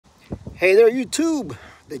Hey there YouTube,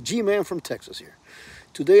 the G-Man from Texas here.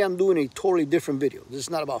 Today I'm doing a totally different video. This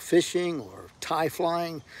is not about fishing or tie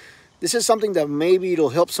flying. This is something that maybe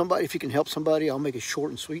it'll help somebody. If you can help somebody, I'll make it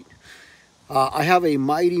short and sweet. I have a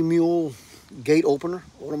Mighty Mule gate opener,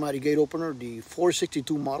 automatic gate opener, the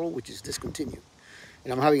 462 model, which is discontinued.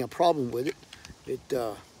 And I'm having a problem with it. It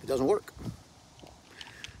doesn't work.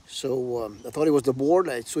 So I thought it was the board.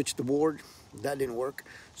 I switched the board. That didn't work.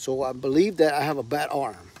 So I believe that I have a bad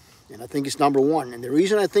arm. And I think it's number one. And the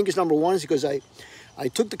reason I think it's number one is because I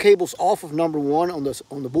took the cables off of number one on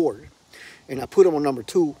the board, and I put them on number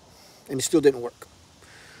two, and it still didn't work.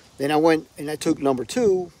 Then I went and I took number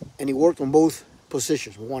two, and it worked on both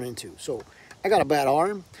positions, one and two. So I got a bad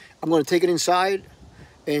arm. I'm going to take it inside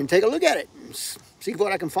and take a look at it, and see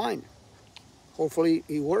what I can find. Hopefully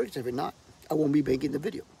it works. If it not, I won't be making the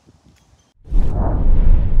video.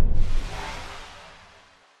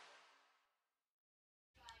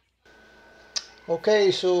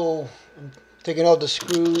 Okay, so I'm taking out the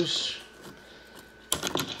screws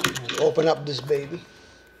and open up this baby.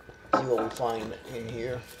 See what we find in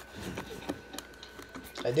here.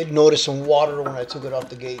 I did notice some water when I took it off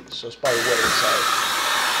the gate, so it's probably wet inside.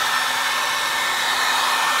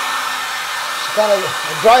 So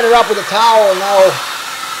I dried it up with a towel, and now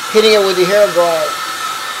hitting it with the hair dryer.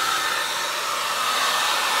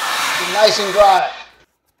 It's nice and dry.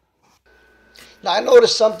 Now I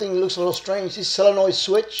noticed something that looks a little strange. This solenoid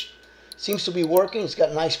switch seems to be working. It's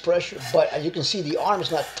got nice pressure, but as you can see, the arm is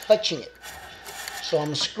not touching it. So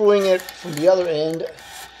I'm screwing it from the other end.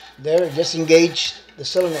 There, it just engaged the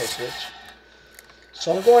solenoid switch.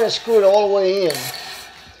 So I'm going to screw it all the way in.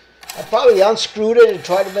 I probably unscrewed it and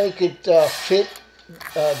tried to make it fit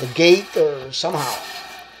the gate or somehow.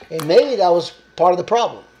 And maybe that was part of the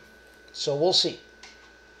problem. So we'll see.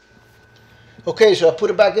 Okay, so I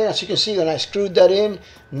put it back in. As you can see, when I screwed that in,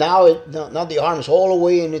 now the arm is all the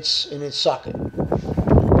way in its socket.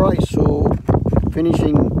 All right, so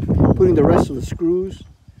putting the rest of the screws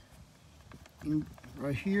in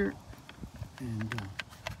right here, and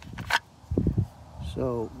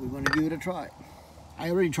so we're going to give it a try.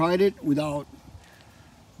 I already tried it without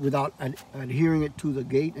adhering it to the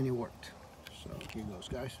gate, and it worked. So here goes,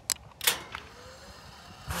 guys.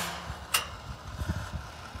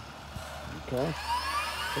 Okay,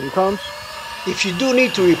 here it comes. If you do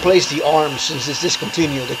need to replace the arm since it's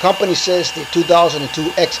discontinued, the company says the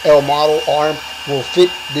 2002 XL model arm will fit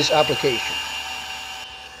this application.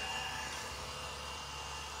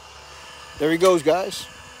 There he goes, guys.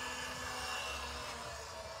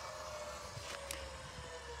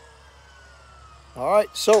 All right,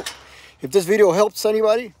 so if this video helps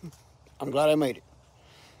anybody, I'm glad I made it.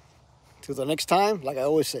 Till the next time, like I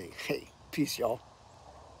always say, hey, peace, y'all.